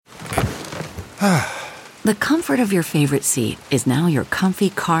The comfort of your favorite seat is now your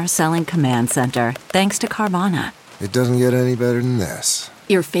comfy car selling command center, thanks to Carvana. It doesn't get any better than this.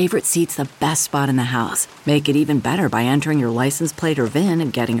 Your favorite seat's the best spot in the house. Make it even better by entering your license plate or VIN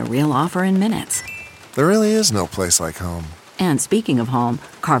and getting a real offer in minutes. There really is no place like home. And speaking of home,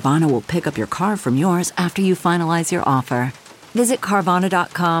 Carvana will pick up your car from yours after you finalize your offer. Visit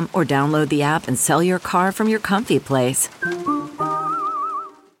Carvana.com or download the app and sell your car from your comfy place.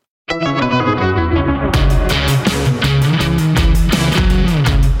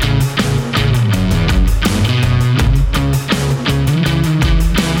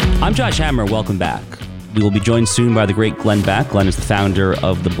 I'm Josh Hammer. Welcome back. We will be joined soon by the great Glenn Beck. Glenn is the founder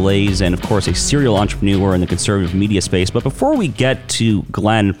of The Blaze and, of course, a serial entrepreneur in the conservative media space. But before we get to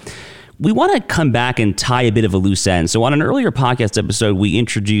Glenn, we want to come back and tie a bit of a loose end. So on an earlier podcast episode, we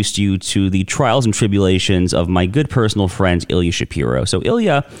introduced you to the trials and tribulations of my good personal friend, Ilya Shapiro. So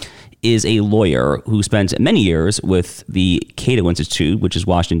Ilya is a lawyer who spent many years with the Cato Institute, which is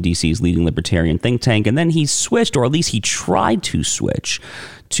Washington, D.C.'s leading libertarian think tank. And then he switched, or at least he tried to switch,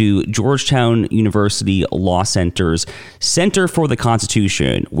 to Georgetown University Law Center's Center for the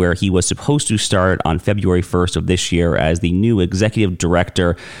Constitution, where he was supposed to start on February 1st of this year as the new executive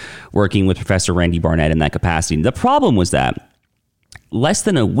director, working with Professor Randy Barnett in that capacity. The problem was that less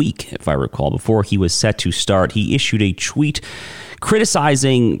than a week, if I recall, before he was set to start, he issued a tweet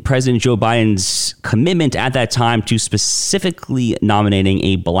criticizing President Joe Biden's commitment at that time to specifically nominating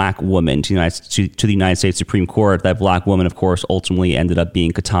a black woman to the United States Supreme Court. That black woman, of course, ultimately ended up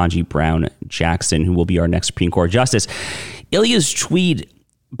being Ketanji Brown Jackson, who will be our next Supreme Court justice. Ilya's tweet,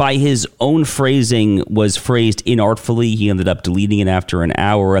 by his own phrasing, was phrased inartfully. He ended up deleting it after an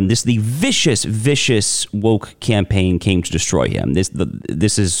hour. And the vicious woke campaign came to destroy him.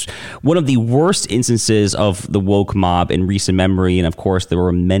 This is one of the worst instances of the woke mob in recent memory. And of course, there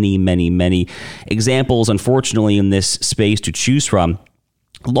were many examples, unfortunately, in this space to choose from.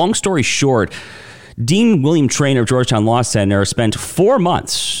 Long story short, Dean William Traynor of Georgetown Law Center spent 4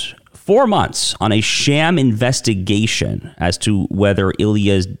 months on a sham investigation as to whether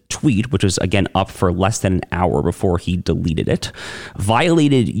Ilya's tweet, which was again up for less than an hour before he deleted it,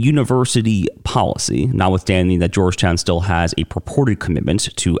 violated university policy, notwithstanding that Georgetown still has a purported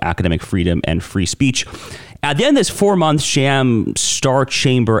commitment to academic freedom and free speech. At the end of this 4-month sham Star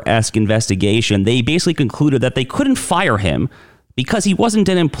Chamber-esque investigation, they basically concluded that they couldn't fire him because he wasn't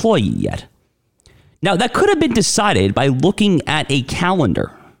an employee yet. Now, that could have been decided by looking at a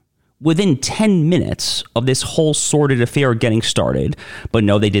calendar within 10 minutes of this whole sordid affair getting started. But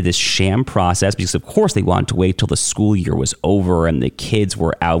no, they did this sham process because, of course, they wanted to wait till the school year was over and the kids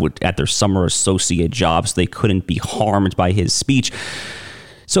were out at their summer associate jobs. So they couldn't be harmed by his speech.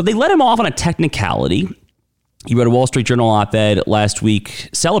 So they let him off on a technicality. He wrote a Wall Street Journal op-ed last week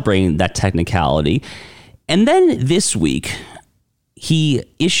celebrating that technicality. And then this week, he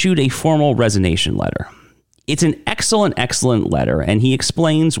issued a formal resignation letter. It's an excellent letter, and he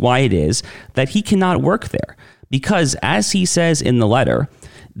explains why it is that he cannot work there. Because, as he says in the letter,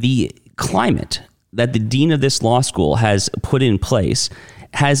 the climate that the dean of this law school has put in place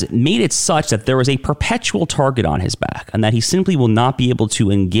has made it such that there is a perpetual target on his back, and that he simply will not be able to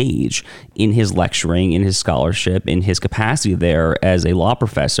engage in his lecturing, in his scholarship, in his capacity there as a law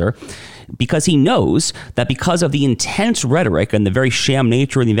professor, because he knows that because of the intense rhetoric and the very sham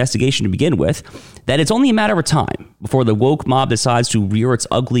nature of the investigation to begin with, that it's only a matter of time before the woke mob decides to rear its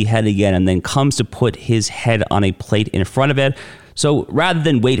ugly head again and then comes to put his head on a plate in front of it. So rather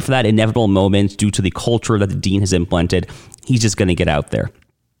than wait for that inevitable moment due to the culture that the dean has implemented, he's just going to get out there.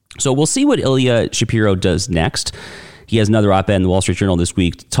 So we'll see what Ilya Shapiro does next. He has another op-ed in the Wall Street Journal this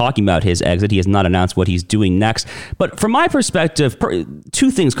week talking about his exit. He has not announced what he's doing next. But from my perspective, two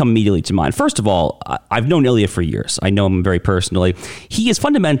things come immediately to mind. First of all, I've known Ilya for years. I know him very personally. He is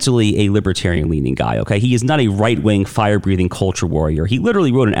fundamentally a libertarian-leaning guy, okay? He is not a right-wing, fire-breathing culture warrior. He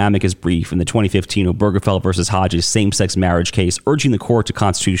literally wrote an amicus brief in the 2015 Obergefell versus Hodges same-sex marriage case, urging the court to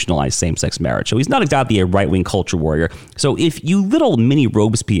constitutionalize same-sex marriage. So he's not exactly a right-wing culture warrior. So if you little mini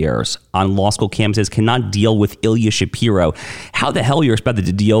Robespierres on law school campuses cannot deal with Ilya Shapiro, how the hell you're expected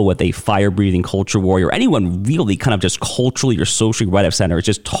to deal with a fire-breathing culture warrior? Anyone really kind of just culturally or socially right of center is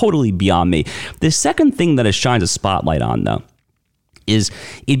just totally beyond me. The second thing that it shines a spotlight on, though, is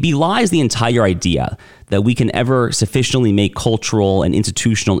it belies the entire idea that we can ever sufficiently make cultural and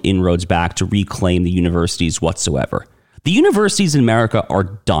institutional inroads back to reclaim the universities whatsoever. The universities in America are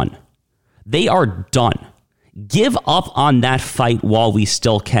done. They are done. Give up on that fight while we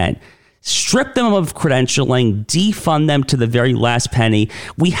still can. Strip them of credentialing, defund them to the very last penny.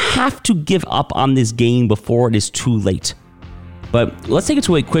 We have to give up on this game before it is too late. But let's take it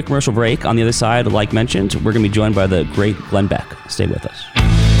to a quick commercial break. On the other side, like mentioned, we're going to be joined by the great Glenn Beck. Stay with us.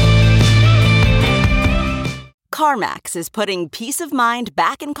 CarMax is putting peace of mind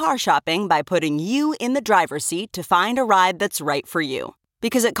back in car shopping by putting you in the driver's seat to find a ride that's right for you.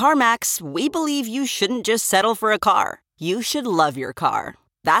 Because at CarMax, we believe you shouldn't just settle for a car. You should love your car.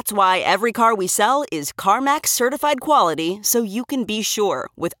 That's why every car we sell is CarMax certified quality, so you can be sure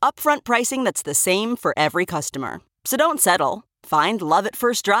with upfront pricing that's the same for every customer. So don't settle. Find love at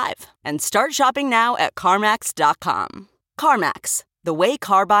first drive and start shopping now at CarMax.com. CarMax, the way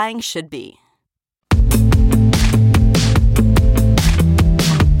car buying should be.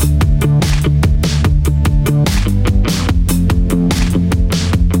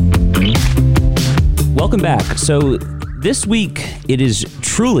 Welcome back. So this week, it is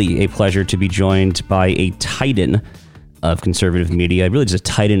truly a pleasure to be joined by a titan of conservative media, really just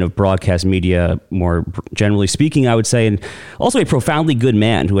a titan of broadcast media, more generally speaking, I would say, and also a profoundly good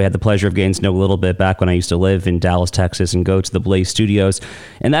man who I had the pleasure of getting to know a little bit back when I used to live in Dallas, Texas, and go to the Blaze Studios.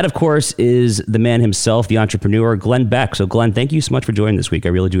 And that, of course, is the man himself, the entrepreneur, Glenn Beck. So, Glenn, thank you so much for joining this week. I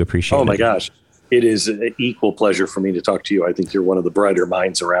really do appreciate it. Oh, my gosh. It is an equal pleasure for me to talk to you. I think you're one of the brighter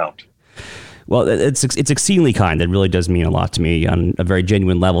minds around. Well, it's exceedingly kind. It really does mean a lot to me on a very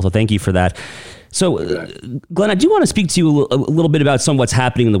genuine level. So thank you for that. So, Glenn, I do want to speak to you a little bit about some of what's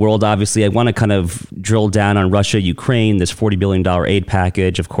happening in the world. Obviously, I want to kind of drill down on Russia, Ukraine, this $40 billion aid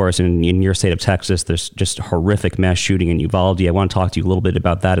package. Of course, in your state of Texas, there's just a horrific mass shooting in Uvalde. I want to talk to you a little bit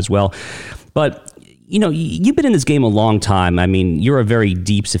about that as well. But, you know, you've been in this game a long time. I mean, you're a very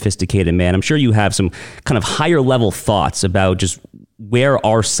deep, sophisticated man. I'm sure you have some kind of higher level thoughts about just where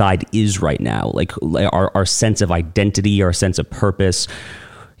our side is right now, like our sense of identity, our sense of purpose.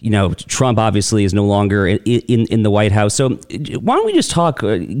 You know, Trump obviously is no longer in the White House. So why don't we just talk,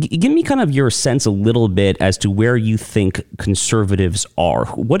 give me kind of your sense a little bit as to where you think conservatives are.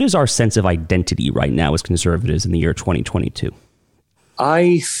 What is our sense of identity right now as conservatives in the year 2022?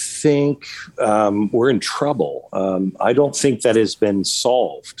 I think we're in trouble. I don't think that has been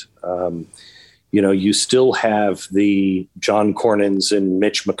solved. You know, you still have the John Cornyn's and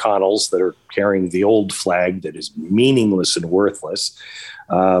Mitch McConnell's that are carrying the old flag that is meaningless and worthless.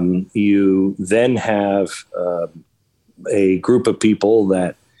 You then have a group of people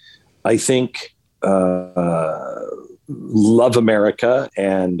that I think love America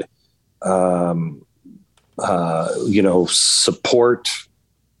and, you know, support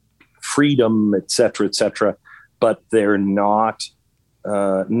freedom, et cetera, but they're not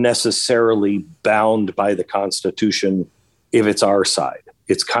necessarily bound by the Constitution if it's our side.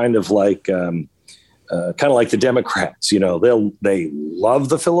 It's kind of like the Democrats. You know, they love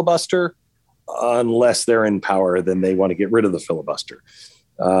the filibuster unless they're in power. Then they want to get rid of the filibuster.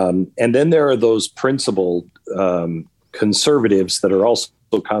 And then there are those principled conservatives that are also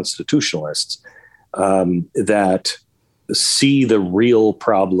constitutionalists that see the real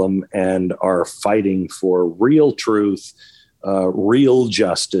problem and are fighting for real truth, real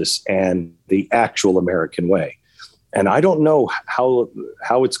justice, and the actual American way. And I don't know how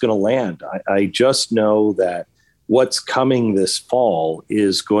it's going to land. I just know that what's coming this fall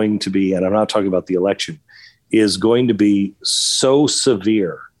is going to be, and I'm not talking about the election, is going to be so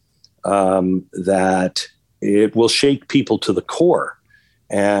severe that it will shake people to the core.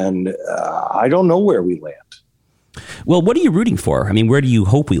 And I don't know where we land. Well, what are you rooting for? I mean, where do you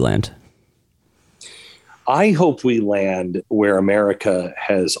hope we land? I hope we land where America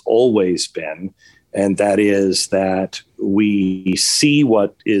has always been, and that is that we see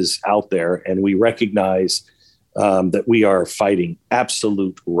what is out there and we recognize that we are fighting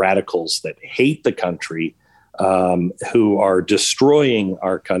absolute radicals that hate the country, who are destroying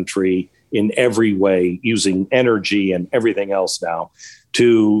our country in every way, using energy and everything else now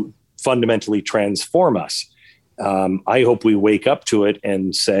to fundamentally transform us. I hope we wake up to it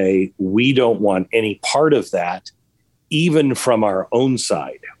and say, we don't want any part of that, even from our own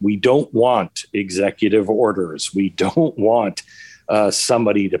side. We don't want executive orders. We don't want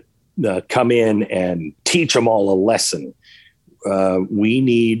somebody to come in and teach them all a lesson. We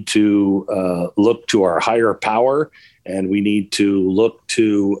need to look to our higher power, and we need to look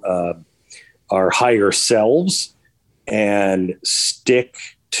to our higher selves and stick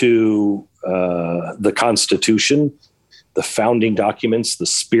to the Constitution, the founding documents, the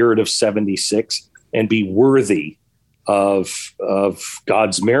spirit of 76, and be worthy of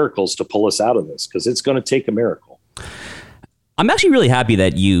God's miracles to pull us out of this, because it's going to take a miracle. I'm actually really happy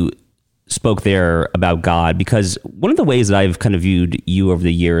that you spoke there about God, because one of the ways that I've kind of viewed you over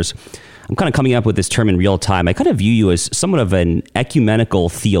the years, I'm kind of coming up with this term in real time. I kind of view you as somewhat of an ecumenical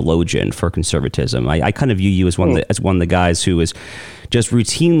theologian for conservatism. I kind of view you as one of the guys who is just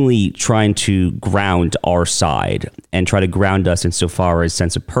routinely trying to ground our side and try to ground us insofar as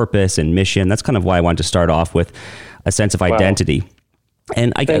sense of purpose and mission. That's kind of why I wanted to start off with a sense of identity.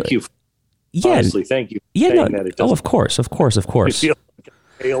 And thank you. Yeah, honestly, thank you. Yeah, no, of course. I feel like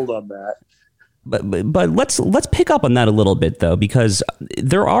I failed on that. But let's pick up on that a little bit, though, because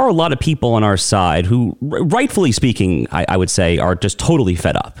there are a lot of people on our side who, rightfully speaking, I would say, are just totally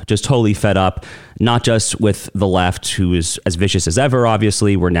fed up, not just with the left, who is as vicious as ever.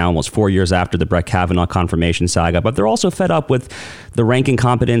 Obviously, we're now almost 4 years after the Brett Kavanaugh confirmation saga, but they're also fed up with the rank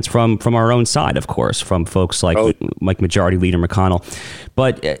incompetence from our own side, of course, from folks like Majority Leader McConnell.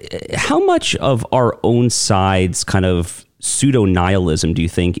 But how much of our own side's kind of pseudo-nihilism do you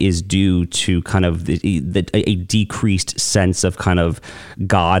think is due to kind of a decreased sense of kind of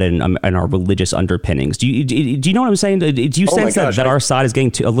God and our religious underpinnings? Do you know what I'm saying? Do you sense that our side is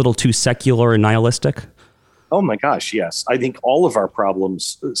getting a little too secular and nihilistic? Oh my gosh, yes. I think all of our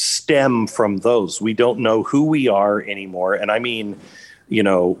problems stem from those. We don't know who we are anymore. And I mean,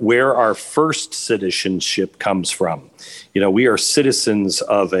 where our first citizenship comes from. We are citizens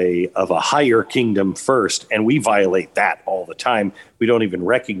of a higher kingdom first, and we violate that all the time. We don't even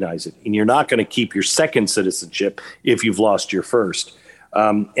recognize it. And you're not going to keep your second citizenship if you've lost your first.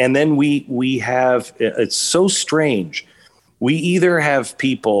 And then we have, it's so strange. We either have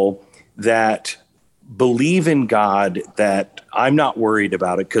people that believe in God, that I'm not worried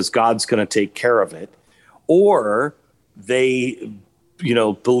about it because God's going to take care of it, or they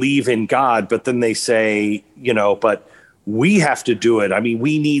believe in God, but then they say, but we have to do it. I mean,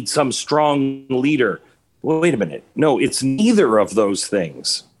 we need some strong leader. Well, wait a minute. No, it's neither of those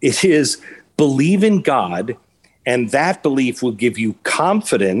things. It is believe in God, and that belief will give you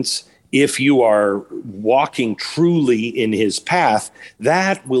confidence if you are walking truly in his path.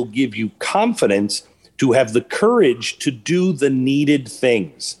 That will give you confidence to have the courage to do the needed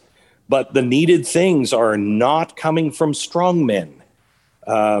things. But the needed things are not coming from strong men.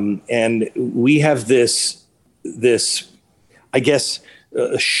 And we have this, I guess,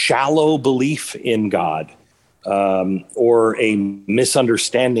 shallow belief in God, or a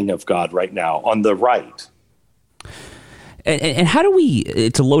misunderstanding of God right now on the right. And how do we,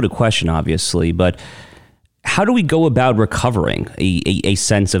 it's a loaded question, obviously, but how do we go about recovering a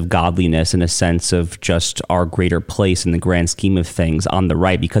sense of godliness and a sense of just our greater place in the grand scheme of things on the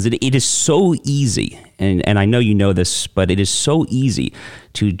right? Because it is so easy, and I know you know this, but it is so easy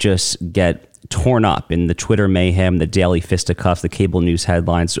to just get torn up in the Twitter mayhem, the daily fisticuffs, the cable news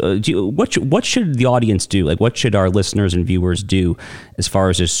headlines. What should the audience do? Like, what should our listeners and viewers do as far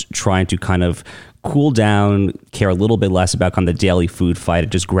as just trying to kind of cool down, care a little bit less about kind of the daily food fight,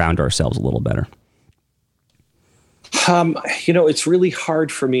 and just ground ourselves a little better? It's really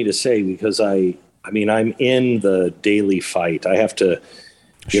hard for me to say because I'm in the daily fight. I have to,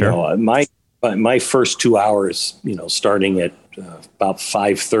 my first 2 hours, starting at about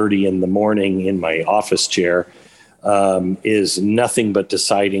 5:30 in the morning in my office chair, is nothing but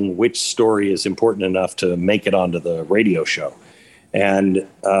deciding which story is important enough to make it onto the radio show. And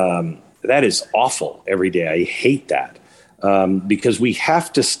that is awful every day. I hate that. Because we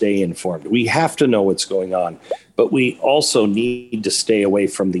have to stay informed. We have to know what's going on. But we also need to stay away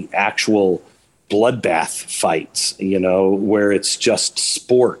from the actual bloodbath fights, where it's just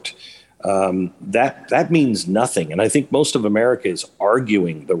sport. That means nothing. And I think most of America is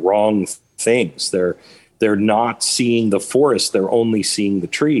arguing the wrong things. They're not seeing the forest. They're only seeing the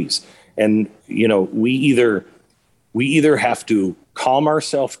trees. And, we either have to calm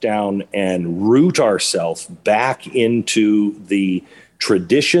ourselves down and root ourselves back into the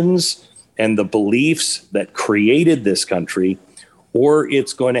traditions and the beliefs that created this country, or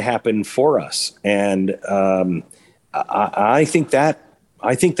it's going to happen for us. And I think that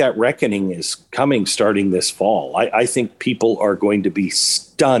reckoning is coming starting this fall. I think people are going to be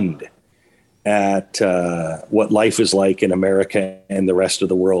stunned at what life is like in America and the rest of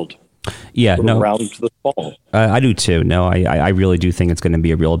the world. Yeah, no, around the fall. I do too. No, I really do think it's going to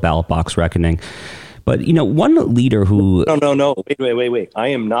be a real ballot box reckoning. But, one leader who... No. Wait. I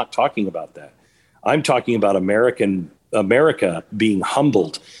am not talking about that. I'm talking about America being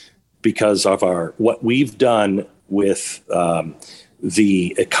humbled because of what we've done with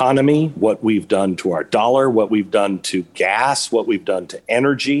the economy, what we've done to our dollar, what we've done to gas, what we've done to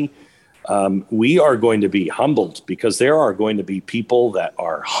energy. We are going to be humbled because there are going to be people that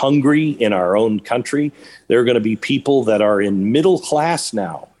are hungry in our own country. There are going to be people that are in middle class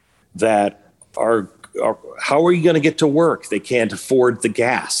now that are how are you going to get to work? They can't afford the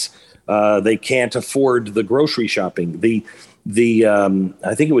gas. They can't afford the grocery shopping.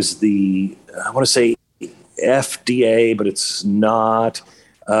 I think it was I want to say FDA, but it's not.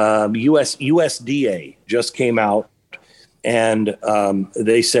 USDA just came out, and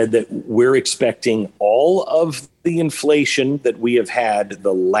they said that we're expecting all of the inflation that we have had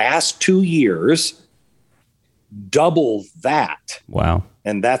the last 2 years, double that. Wow.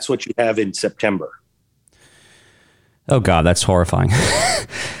 And that's what you have in September. Oh, God, that's horrifying.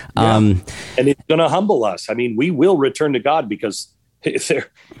 And it's going to humble us. I mean, we will return to God, because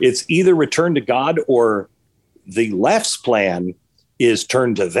it's either return to God or the left's plan is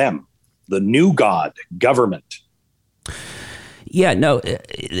turn to them, the new God, government. Yeah, no,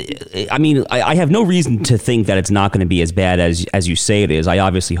 I mean, I have no reason to think that it's not going to be as bad as you say it is. I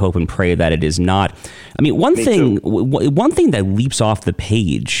obviously hope and pray that it is not. I mean, one thing that leaps off the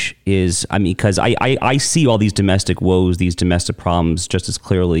page is, I mean, because I see all these domestic woes, these domestic problems just as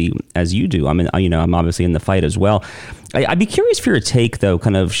clearly as you do. I mean, you know, I'm obviously in the fight as well. I'd be curious for your take, though,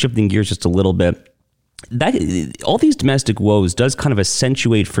 kind of shifting gears just a little bit. That all these domestic woes does kind of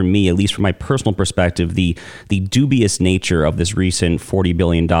accentuate for me, at least from my personal perspective, the dubious nature of this recent $40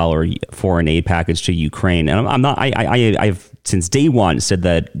 billion foreign aid package to Ukraine. And I've since day one said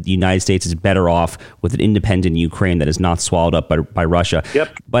that the United States is better off with an independent Ukraine that is not swallowed up by Russia.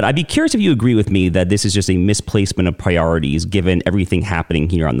 Yep. But I'd be curious if you agree with me that this is just a misplacement of priorities given everything happening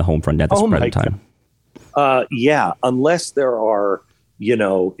here on the home front at this present time. Yeah, unless there are, you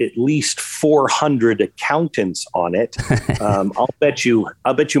know, at least 400 accountants on it. I'll bet you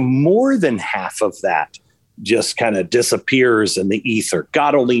more than half of that just kind of disappears in the ether.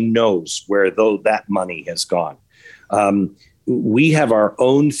 God only knows where that money has gone. We have our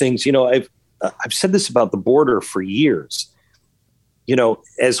own things. You know, I've said this about the border for years. You know,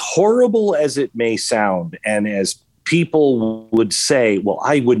 as horrible as it may sound, and as people would say, well,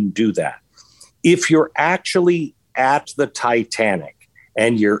 I wouldn't do that. If you're actually at the Titanic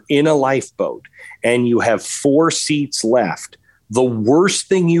and you're in a lifeboat and you have 4 seats left, the worst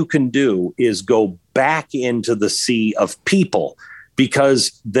thing you can do is go back into the sea of people,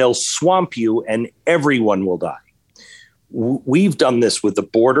 because they'll swamp you and everyone will die. We've done this with the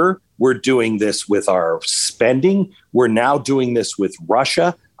border. We're doing this with our spending. We're now doing this with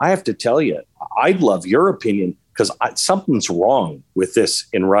Russia. I have to tell you, I'd love your opinion, because something's wrong with this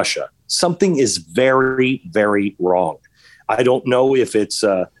in Russia. Something is very, very wrong. I don't know if it's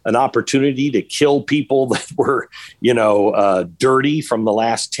an opportunity to kill people that were, you know, dirty from the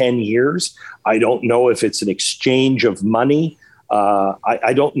last 10 years. I don't know if it's an exchange of money.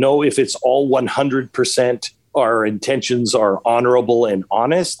 I don't know if it's all 100% our intentions are honorable and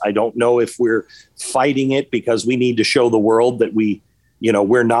honest. I don't know if we're fighting it because we need to show the world that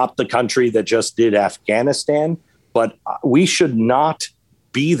we're not the country that just did Afghanistan, but we should not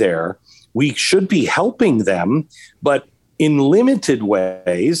be there. We should be helping them, but in limited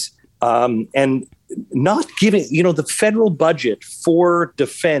ways, and not giving, the federal budget for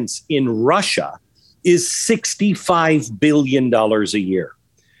defense in Russia is $65 billion a year.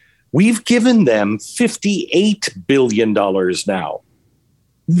 We've given them $58 billion now.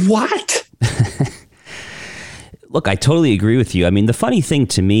 What? Look, I totally agree with you. I mean, the funny thing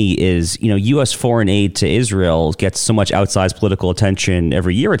to me is, U.S. foreign aid to Israel gets so much outsized political attention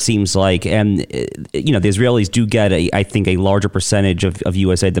every year, it seems like. And, the Israelis do get, I think, a larger percentage of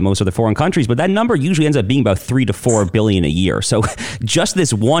U.S. aid than most other foreign countries. But that number usually ends up being about $3 to $4 billion a year. So just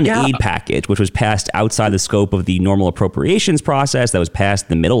this one aid package, which was passed outside the scope of the normal appropriations process, that was passed in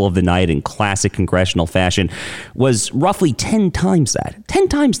the middle of the night in classic congressional fashion, was roughly 10 times that. 10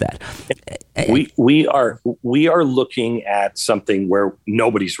 times that. We are looking at something where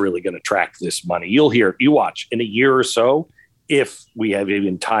nobody's really going to track this money. You watch in a year or so, if we have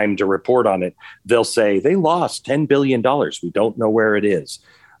even time to report on it, they'll say they lost $10 billion. We don't know where it is.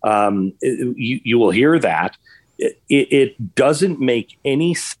 You will hear that. It doesn't make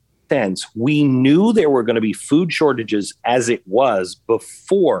any sense. We knew there were going to be food shortages as it was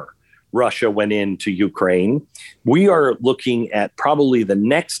before Russia went into Ukraine. We are looking at probably the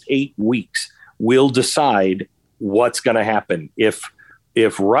next 8 weeks. We'll decide what's going to happen. If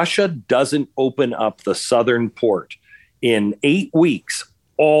Russia doesn't open up the southern port in 8 weeks,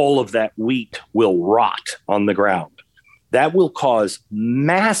 all of that wheat will rot on the ground. That will cause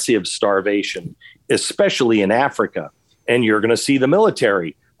massive starvation, especially in Africa. And you're going to see the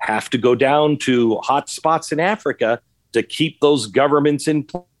military have to go down to hot spots in Africa to keep those governments in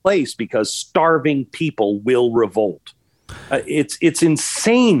place, because starving people will revolt. It's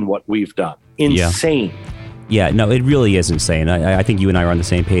insane what we've done. Insane. Yeah, no, it really is insane. I think you and I are on the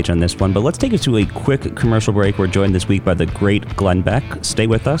same page on this one. But let's take us to a quick commercial break. We're joined this week by the great Glenn Beck. Stay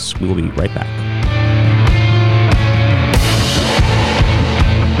with us. We will be right back.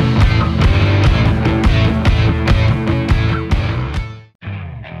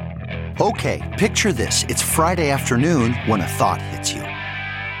 Okay, picture this. It's Friday afternoon when a thought hits you.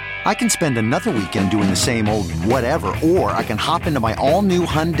 I can spend another weekend doing the same old whatever, or I can hop into my all-new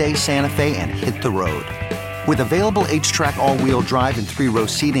Hyundai Santa Fe and hit the road. With available H-Track all-wheel drive and 3-row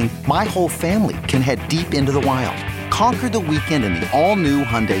seating, my whole family can head deep into the wild. Conquer the weekend in the all-new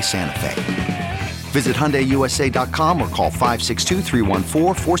Hyundai Santa Fe. Visit HyundaiUSA.com or call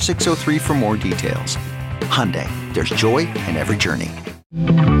 562-314-4603 for more details. Hyundai, there's joy in every journey.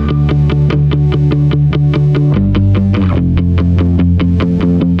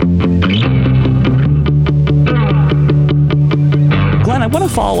 Glenn, I want to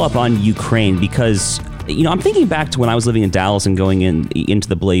follow up on Ukraine because, I'm thinking back to when I was living in Dallas and going into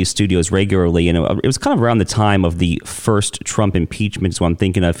the Blaze studios regularly, and it was kind of around the time of the first Trump impeachment is what I'm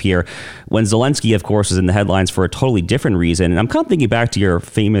thinking of here, when Zelensky, of course, was in the headlines for a totally different reason. And I'm kind of thinking back to your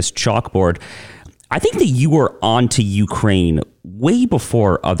famous chalkboard. I think that you were onto Ukraine way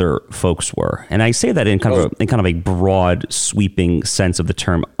before other folks were. And I say that in kind of a broad, sweeping sense of the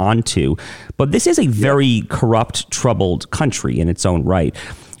term onto. But this is a very corrupt, troubled country in its own right.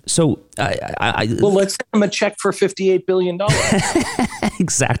 So, well, let's send them a check for $58 billion.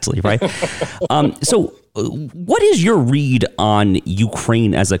 Exactly, right? So what is your read on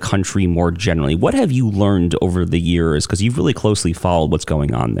Ukraine as a country more generally? What have you learned over the years? Because you've really closely followed what's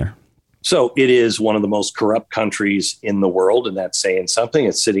going on there. So it is one of the most corrupt countries in the world, and that's saying something.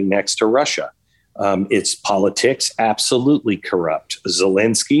 It's sitting next to Russia. Its politics, absolutely corrupt.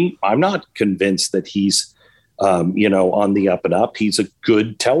 Zelensky, I'm not convinced that he's, on the up and up. He's a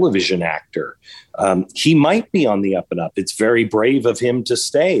good television actor. He might be on the up and up. It's very brave of him to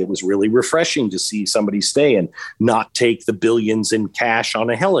stay. It was really refreshing to see somebody stay and not take the billions in cash on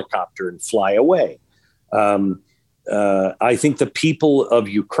a helicopter and fly away. I think the people of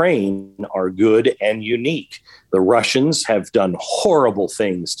Ukraine are good and unique. The Russians have done horrible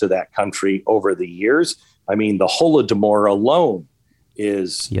things to that country over the years. I mean, the Holodomor alone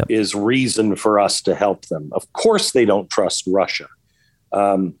is reason for us to help them. Of course, they don't trust Russia.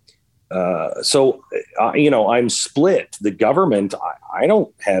 I'm split. The government, I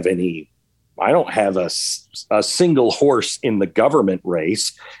don't have a single horse in the government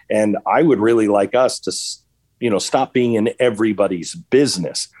race. And I would really like us to stop being in everybody's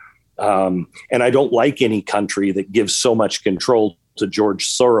business. And I don't like any country that gives so much control to George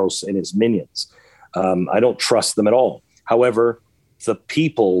Soros and his minions. I don't trust them at all. However, the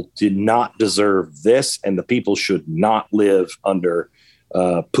people did not deserve this, and the people should not live under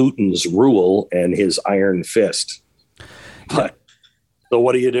Putin's rule and his iron fist. But so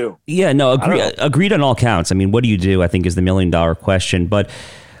what do you do? Yeah, no, agreed on all counts. I mean, what do you do, I think, is the $1 million question. But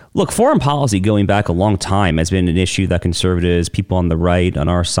look, foreign policy going back a long time has been an issue that conservatives, people on the right, on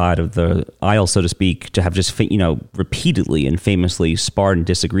our side of the aisle, so to speak, to have just, repeatedly and famously sparred and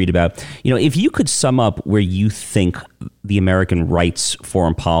disagreed about. If you could sum up where you think the American right's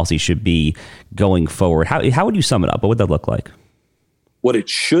foreign policy should be going forward, how would you sum it up? What would that look like? What it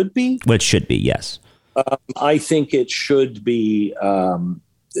should be? What it should be, yes. I think it should be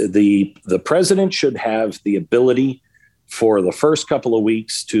the president should have the ability for the first couple of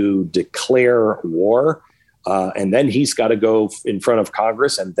weeks to declare war. And then he's got to go in front of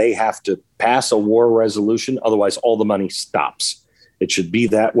Congress and they have to pass a war resolution. Otherwise, all the money stops. It should be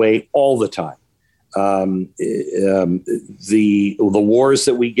that way all the time. The wars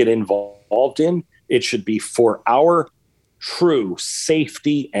that we get involved in, it should be for our true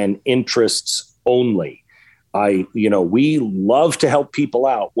safety and interests only. We love to help people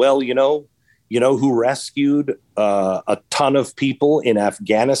out. Well, who rescued a ton of people in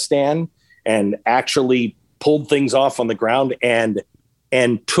Afghanistan and actually pulled things off on the ground and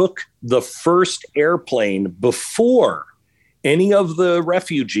took the first airplane before any of the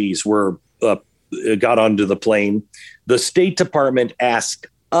refugees got onto the plane. The State Department asked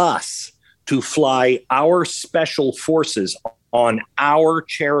us to fly our special forces on our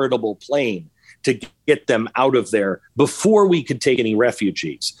charitable plane to get them out of there before we could take any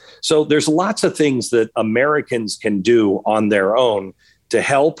refugees. So there's lots of things that Americans can do on their own to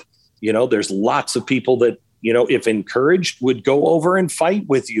help. There's lots of people that, if encouraged, would go over and fight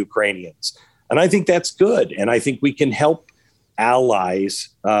with Ukrainians. And I think that's good. And I think we can help allies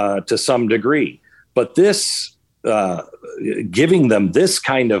to some degree. But this, giving them this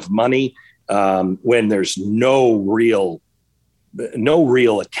kind of money when there's no real no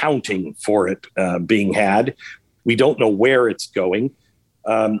real accounting for it being had. We don't know where it's going.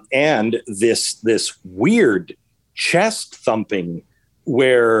 And this weird chest thumping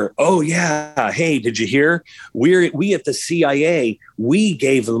where, oh yeah, hey, did you hear? We at the CIA, we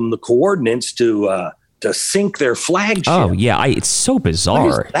gave them the coordinates to sink their flagship. Oh yeah, it's so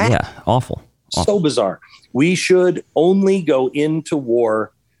bizarre. Yeah, awful. So bizarre. We should only go into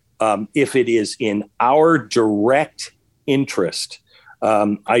war if it is in our direct interest.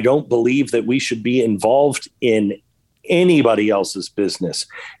 I don't believe that we should be involved in anybody else's business.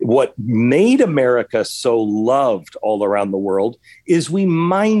 What made America so loved all around the world is we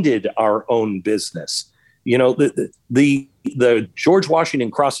minded our own business. You know, the George Washington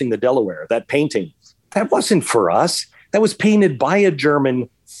crossing the Delaware, that painting, that wasn't for us. That was painted by a German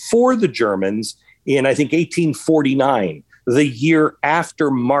for the Germans in, I think, 1849, the year after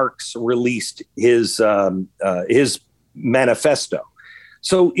Marx released his manifesto.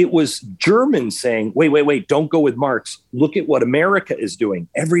 So it was Germans saying, wait, don't go with Marx. Look at what America is doing.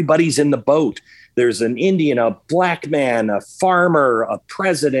 Everybody's in the boat. There's an Indian, a black man, a farmer, a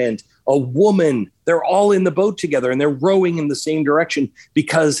president, a woman. They're all in the boat together and they're rowing in the same direction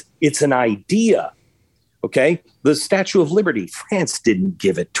because it's an idea. Okay. The Statue of Liberty, France didn't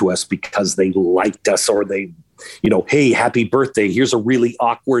give it to us because they liked us or they, hey, happy birthday. Here's a really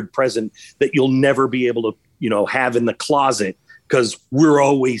awkward present that you'll never be able to, have in the closet. Because we're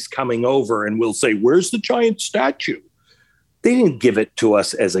always coming over and we'll say, where's the giant statue? They didn't give it to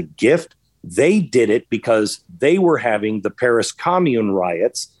us as a gift. They did it because they were having the Paris Commune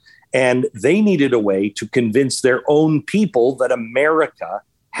riots and they needed a way to convince their own people that America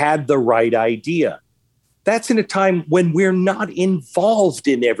had the right idea. That's in a time when we're not involved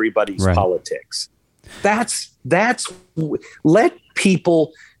in everybody's politics. Let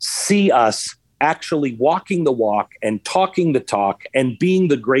people see us actually walking the walk and talking the talk and being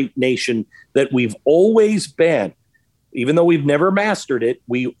the great nation that we've always been. Even though we've never mastered it,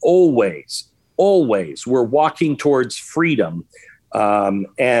 we always were walking towards freedom.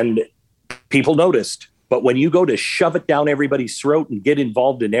 And people noticed. But when you go to shove it down everybody's throat and get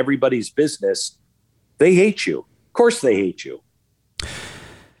involved in everybody's business, they hate you. Of course they hate you.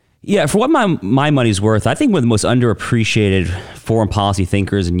 Yeah, for what my money's worth, I think one of the most underappreciated foreign policy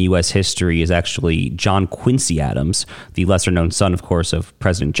thinkers in U.S. history is actually John Quincy Adams, the lesser-known son, of course, of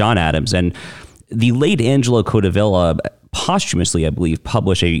President John Adams. And the late Angelo Codevilla posthumously, I believe,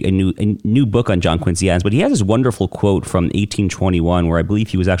 published a new book on John Quincy Adams. But he has this wonderful quote from 1821, where I believe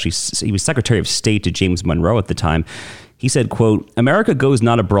he was Secretary of State to James Monroe at the time. He said, quote, "America goes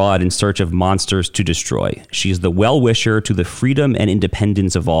not abroad in search of monsters to destroy. She is the well-wisher to the freedom and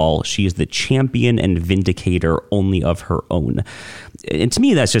independence of all. She is the champion and vindicator only of her own." And to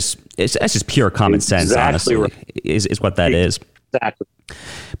me, that's just pure common sense, honestly, right. is what that is. Exactly.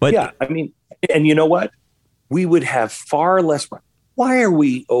 But yeah, I mean, and you know what? We would have far less. Why are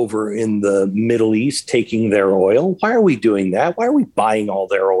we over in the Middle East taking their oil? Why are we doing that? Why are we buying all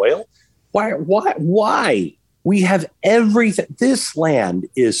their oil? Why? We have everything. This land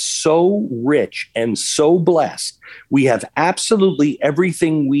is so rich and so blessed. We have absolutely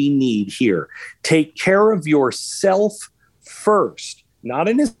everything we need here. Take care of yourself first, not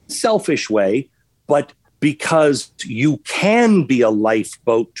in a selfish way, but because you can be a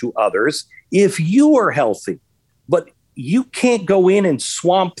lifeboat to others if you are healthy. But you can't go in and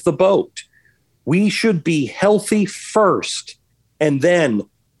swamp the boat. We should be healthy first and then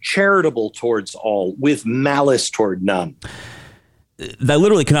charitable towards all, with malice toward none. That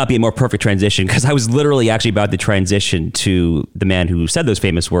literally cannot be a more perfect transition, because I was literally actually about to transition to the man who said those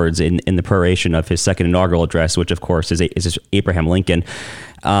famous words in the peroration of his second inaugural address, which of course is Abraham Lincoln.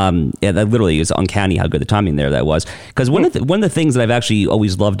 Yeah, that literally is uncanny how good the timing there that was. Because one of the things that I've actually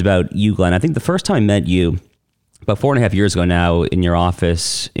always loved about you, Glenn, I think the first time I met you, about 4.5 years ago now, in your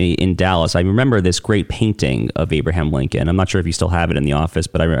office in Dallas, I remember this great painting of Abraham Lincoln. I'm not sure if you still have it in the office,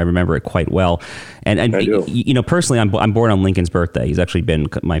 but I remember it quite well. And I do. Personally, I'm born on Lincoln's birthday. He's actually been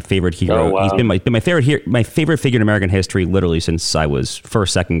my favorite hero. Oh, wow. He's been my favorite figure in American history, literally since I was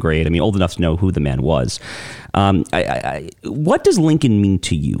second grade. I mean, old enough to know who the man was. What does Lincoln mean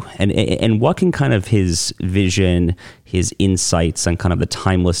to you, and what can kind of his vision, his insights on kind of the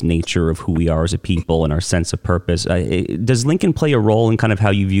timeless nature of who we are as a people and our sense of purpose? Does Lincoln play a role in kind of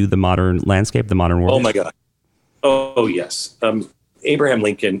how you view the modern landscape, the modern world? Oh my God. Oh yes. Abraham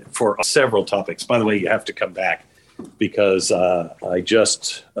Lincoln, for several topics. By the way, you have to come back because I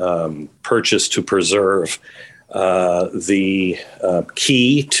just purchased to preserve the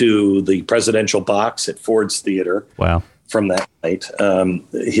key to the presidential box at Ford's Theater. Wow. From that night,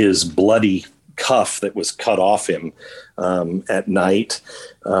 his bloody cuff that was cut off him at night.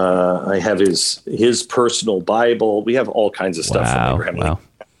 I have his personal Bible. We have all kinds of stuff from Abraham Lincoln.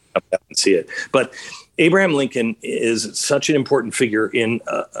 Come down and see it. But Abraham Lincoln is such an important figure in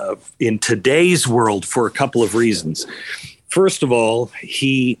today's world for a couple of reasons. First of all,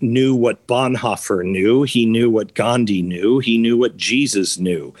 he knew what Bonhoeffer knew. He knew what Gandhi knew. He knew what Jesus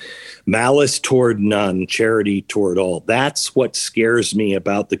knew. Malice toward none, charity toward all. That's what scares me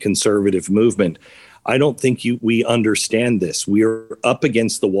about the conservative movement. I don't think we understand this. We're up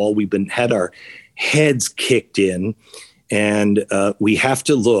against the wall. We've had our heads kicked in, and we have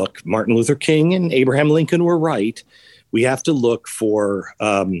to look. Martin Luther King and Abraham Lincoln were right. We have to look for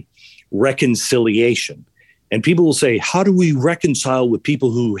reconciliation. And people will say, how do we reconcile with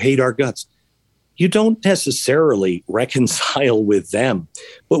people who hate our guts? You don't necessarily reconcile with them,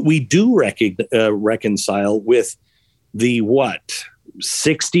 but we do reconcile with the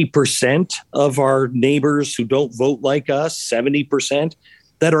 60% of our neighbors who don't vote like us, 70%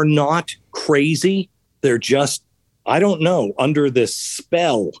 that are not crazy. They're just, I don't know, under this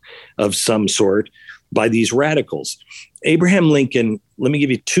spell of some sort by these radicals. Abraham Lincoln, let me give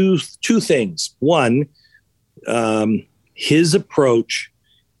you two things. One, his approach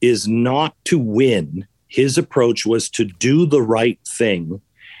is not to win. His approach was to do the right thing.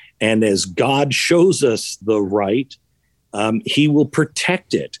 And as God shows us the right, he will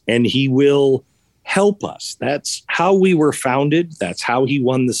protect it and he will help us. That's how we were founded. That's how he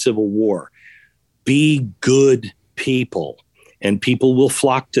won the Civil War. Be good people, and people will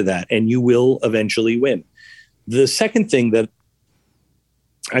flock to that, and you will eventually win. The second thing that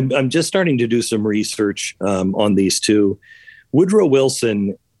I'm just starting to do some research on these two. Woodrow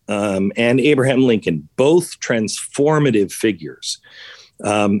Wilson and Abraham Lincoln, both transformative figures,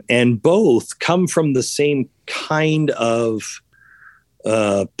 and both come from the same kind of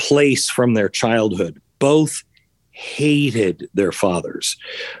place from their childhood. Both hated their fathers.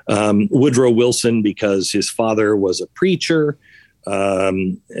 Woodrow Wilson, because his father was a preacher,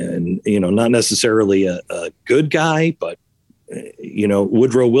 and not necessarily a good guy, but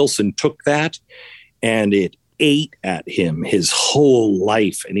Woodrow Wilson took that and it ate at him his whole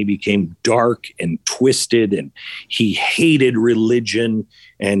life, and he became dark and twisted, and he hated religion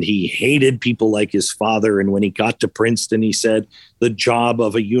and he hated people like his father. And when he got to Princeton, he said, the job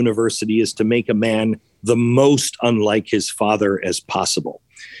of a university is to make a man the most unlike his father as possible.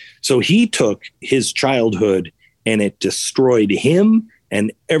 So he took his childhood and it destroyed him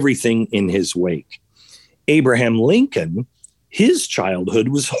and everything in his wake. Abraham Lincoln, his childhood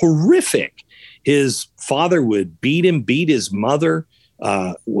was horrific. His father would beat him, beat his mother,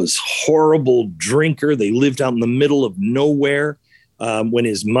 was horrible drinker. They lived out in the middle of nowhere. When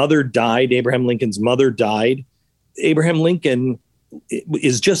his mother died, Abraham Lincoln's mother died, Abraham Lincoln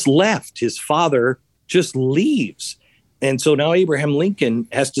is just left. His father just leaves. And so now Abraham Lincoln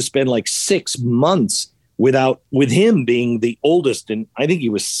has to spend like 6 months with him being the oldest. And I think he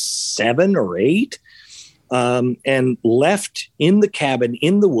was 7 or 8. And left in the cabin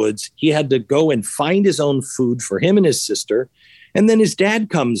in the woods. He had to go and find his own food for him and his sister. And then his dad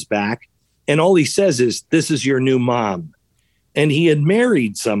comes back and all he says is, "This is your new mom." And he had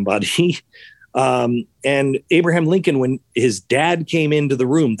married somebody. And Abraham Lincoln, when his dad came into the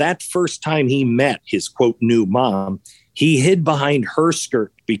room, that first time he met his quote new mom, he hid behind her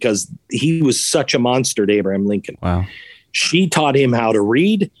skirt because he was such a monster to Abraham Lincoln. Wow. She taught him how to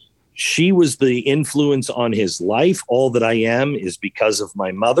read. She was the influence on his life. All that I am is because of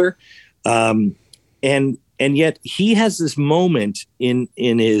my mother. And yet he has this moment in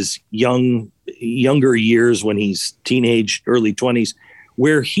his younger years when he's teenage, early 20s,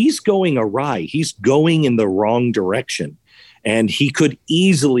 where he's going awry. He's going in the wrong direction. And he could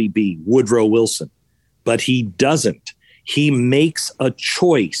easily be Woodrow Wilson, but he doesn't. He makes a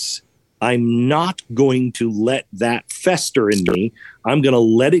choice. I'm not going to let that fester in me. I'm going to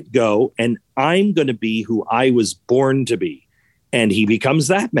let it go, and I'm going to be who I was born to be. And he becomes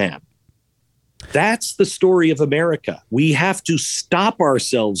that man. That's the story of America. We have to stop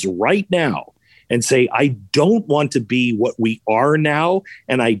ourselves right now and say, I don't want to be what we are now,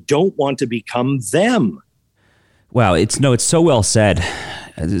 and I don't want to become them. Wow, it's so well said.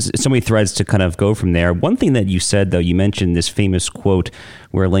 There's so many threads to kind of go from there. One thing that you said, though, you mentioned this famous quote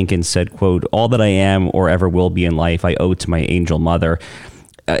where Lincoln said, quote, "All that I am or ever will be in life, I owe to my angel mother."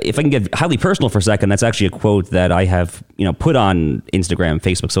 If I can get highly personal for a second, that's actually a quote that I have, put on Instagram,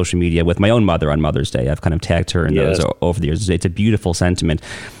 Facebook, social media with my own mother on Mother's Day. I've kind of tagged her in those over the years. It's a beautiful sentiment.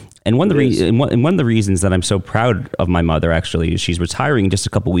 And one of the reasons that I'm so proud of my mother, actually, is she's retiring just a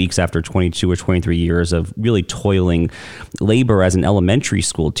couple weeks after 22 or 23 years of really toiling labor as an elementary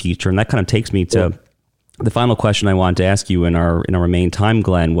school teacher. And that kind of takes me to the final question I wanted to ask you in our remaining time,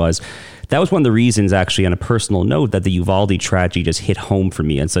 Glenn, was that was one of the reasons, actually, on a personal note, that the Uvalde tragedy just hit home for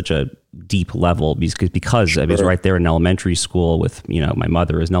me on such a deep level because I was right there in elementary school with, my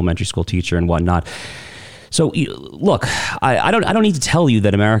mother as an elementary school teacher and whatnot. So, look, I don't need to tell you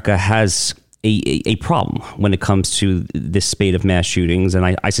that America has a problem when it comes to this spate of mass shootings. And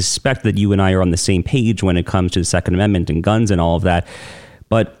I suspect that you and I are on the same page when it comes to the Second Amendment and guns and all of that.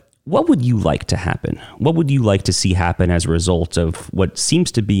 But what would you like to happen? What would you like to see happen as a result of what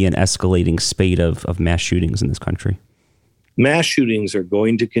seems to be an escalating spate of mass shootings in this country? Mass shootings are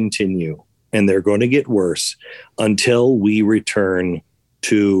going to continue, and they're going to get worse until we return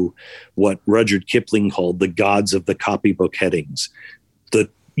to what Rudyard Kipling called the gods of the copybook headings, the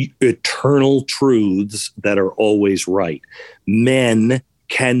eternal truths that are always right. Men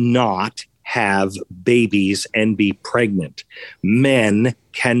cannot have babies and be pregnant. Men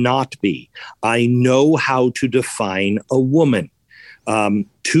cannot be. I know how to define a woman. 2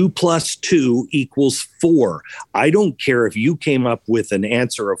 + 2 = 4. I don't care if you came up with an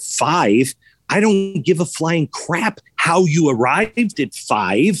answer of 5. I don't give a flying crap how you arrived at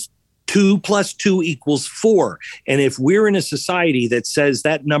 5. 2 + 2 = 4. And if we're in a society that says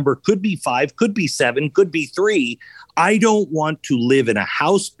that number could be 5, could be 7, could be 3, I don't want to live in a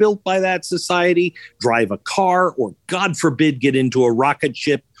house built by that society, drive a car, or God forbid, get into a rocket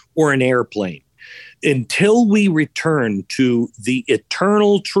ship or an airplane. Until we return to the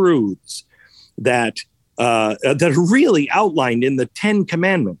eternal truths that are really outlined in the 10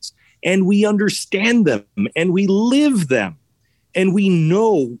 Commandments, and we understand them and we live them, and we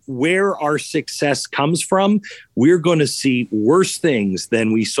know where our success comes from, we're going to see worse things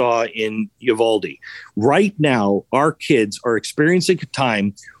than we saw in Uvalde. Right now, our kids are experiencing a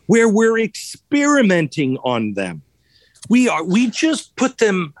time where we're experimenting on them. We just put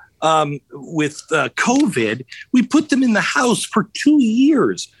them with COVID, we put them in the house for 2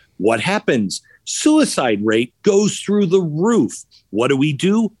 years. What happens? Suicide rate goes through the roof. What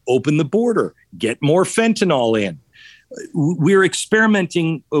do? Open the border, get more fentanyl in. We're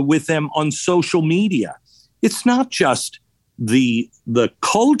experimenting with them on social media. It's not just the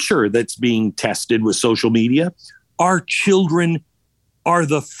culture that's being tested with social media. Our children are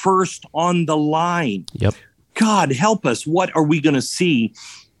the first on the line. Yep. God help us. What are we going to see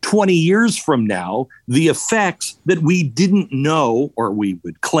 20 years from now? The effects that we didn't know, or we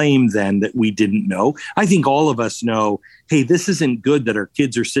would claim then that we didn't know. I think all of us know, hey, this isn't good that our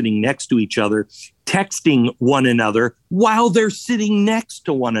kids are sitting next to each other, texting one another while they're sitting next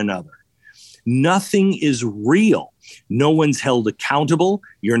to one another. Nothing is real. No one's held accountable.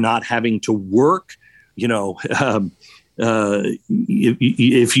 You're not having to work. If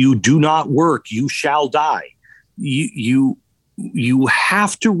you do not work, you shall die. You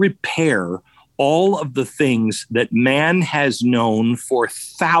have to repair all of the things that man has known for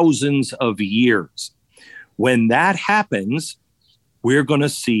thousands of years. When that happens, we're going to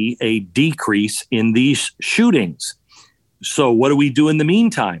see a decrease in these shootings. So what do we do in the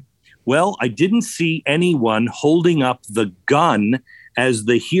meantime? Well, I didn't see anyone holding up the gun as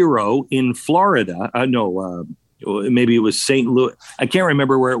the hero in Florida. Maybe it was St. Louis. I can't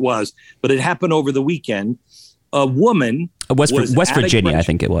remember where it was, but it happened over the weekend. A woman, West Virginia, I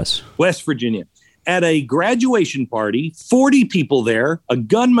think it was. West Virginia. At a graduation party, 40 people there, a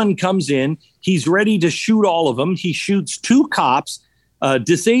gunman comes in. He's ready to shoot all of them. He shoots 2 cops,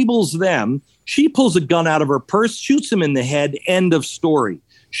 disables them. She pulls a gun out of her purse, shoots him in the head. End of story.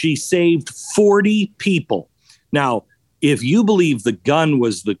 She saved 40 people. Now, if you believe the gun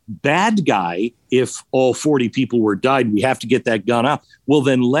was the bad guy, if all 40 people were died, we have to get that gun up. Well,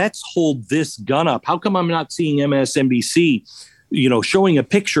 then let's hold this gun up. How come I'm not seeing MSNBC, showing a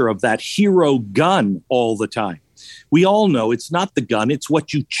picture of that hero gun all the time? We all know it's not the gun. It's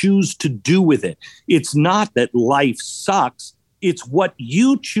what you choose to do with it. It's not that life sucks. It's what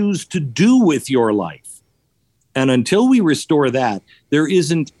you choose to do with your life. And until we restore that, there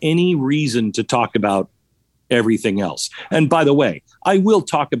isn't any reason to talk about everything else. And by the way, I will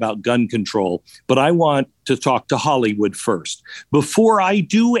talk about gun control, but I want to talk to Hollywood first. Before I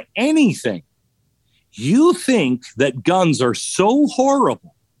do anything, you think that guns are so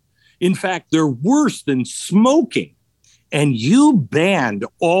horrible. In fact, they're worse than smoking. And you banned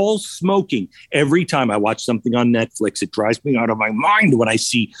all smoking. Every time I watch something on Netflix, it drives me out of my mind when I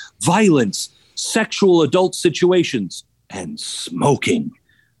see violence, sexual adult situations, and smoking.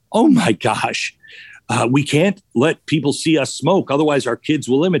 Oh my gosh. We can't let people see us smoke. Otherwise, our kids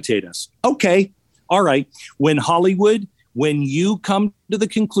will imitate us. Okay. All right. When you come to the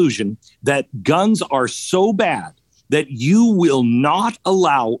conclusion that guns are so bad that you will not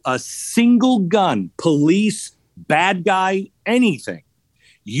allow a single gun, police, bad guy, anything,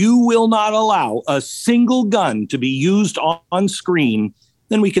 you will not allow a single gun to be used on screen,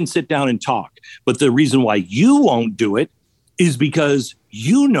 then we can sit down and talk. But the reason why you won't do it is because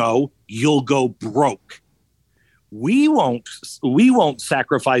you know you'll go broke. We won't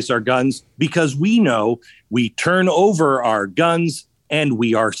sacrifice our guns because we know we turn over our guns and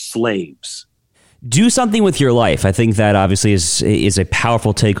we are slaves. Do something with your life. I think that obviously is a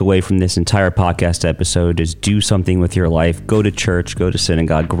powerful takeaway from this entire podcast episode, is do something with your life. Go to church, go to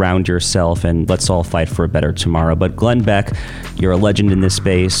synagogue, ground yourself, and let's all fight for a better tomorrow. But Glenn Beck, you're a legend in this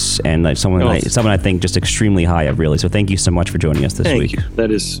space, and someone I think just extremely high of, really. So thank you so much for joining us this week. Thank you.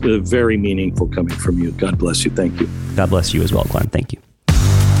 That is very meaningful coming from you. God bless you. Thank you. God bless you as well, Glenn. Thank you.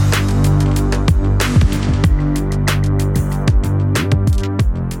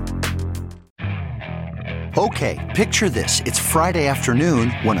 Okay, picture this. It's Friday afternoon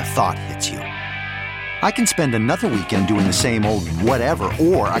when a thought hits you. I can spend another weekend doing the same old whatever,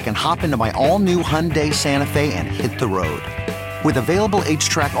 or I can hop into my all-new Hyundai Santa Fe and hit the road. With available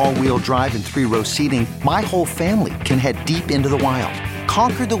H-Track all-wheel drive and 3-row seating, my whole family can head deep into the wild.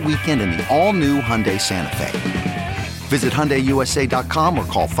 Conquer the weekend in the all-new Hyundai Santa Fe. Visit HyundaiUSA.com or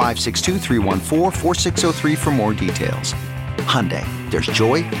call 562-314-4603 for more details. Hyundai, there's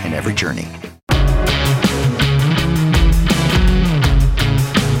joy in every journey.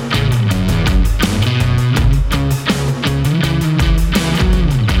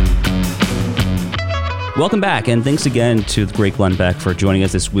 Welcome back, and thanks again to the great Glenn Beck for joining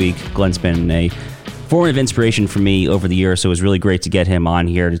us this week. Glenn's been a formative inspiration for me over the years, so it was really great to get him on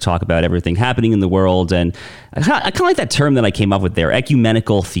here to talk about everything happening in the world. And I kind of like that term that I came up with there,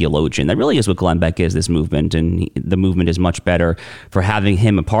 ecumenical theologian. That really is what Glenn Beck is, this movement, and the movement is much better for having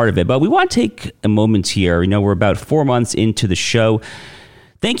him a part of it. But we want to take a moment here. We're about 4 months into the show.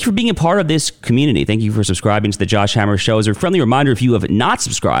 Thank you for being a part of this community. Thank you for subscribing to the Josh Hammer Show. As a friendly reminder, if you have not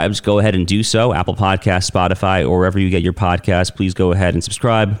subscribed, go ahead and do so. Apple Podcasts, Spotify, or wherever you get your podcasts, please go ahead and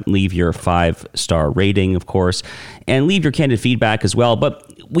subscribe. Leave your 5-star rating, of course, and leave your candid feedback as well.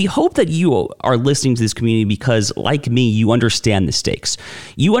 But we hope that you are listening to this community because, like me, you understand the stakes.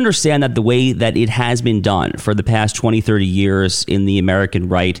 You understand that the way that it has been done for the past 20, 30 years in the American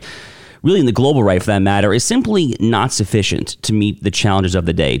right, really in the global right for that matter, is simply not sufficient to meet the challenges of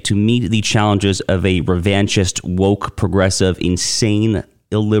the day, to meet the challenges of a revanchist, woke, progressive, insane,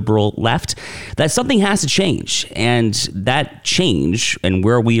 illiberal left. That something has to change. And that change and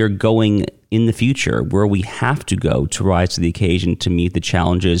where we are going in the future, where we have to go to rise to the occasion to meet the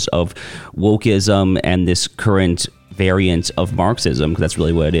challenges of wokeism and this current variant of Marxism, because that's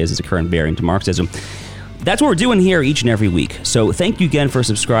really what it is, it's a current variant of Marxism. That's what we're doing here each and every week. So thank you again for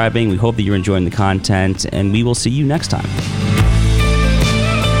subscribing. We hope that you're enjoying the content, and we will see you next time.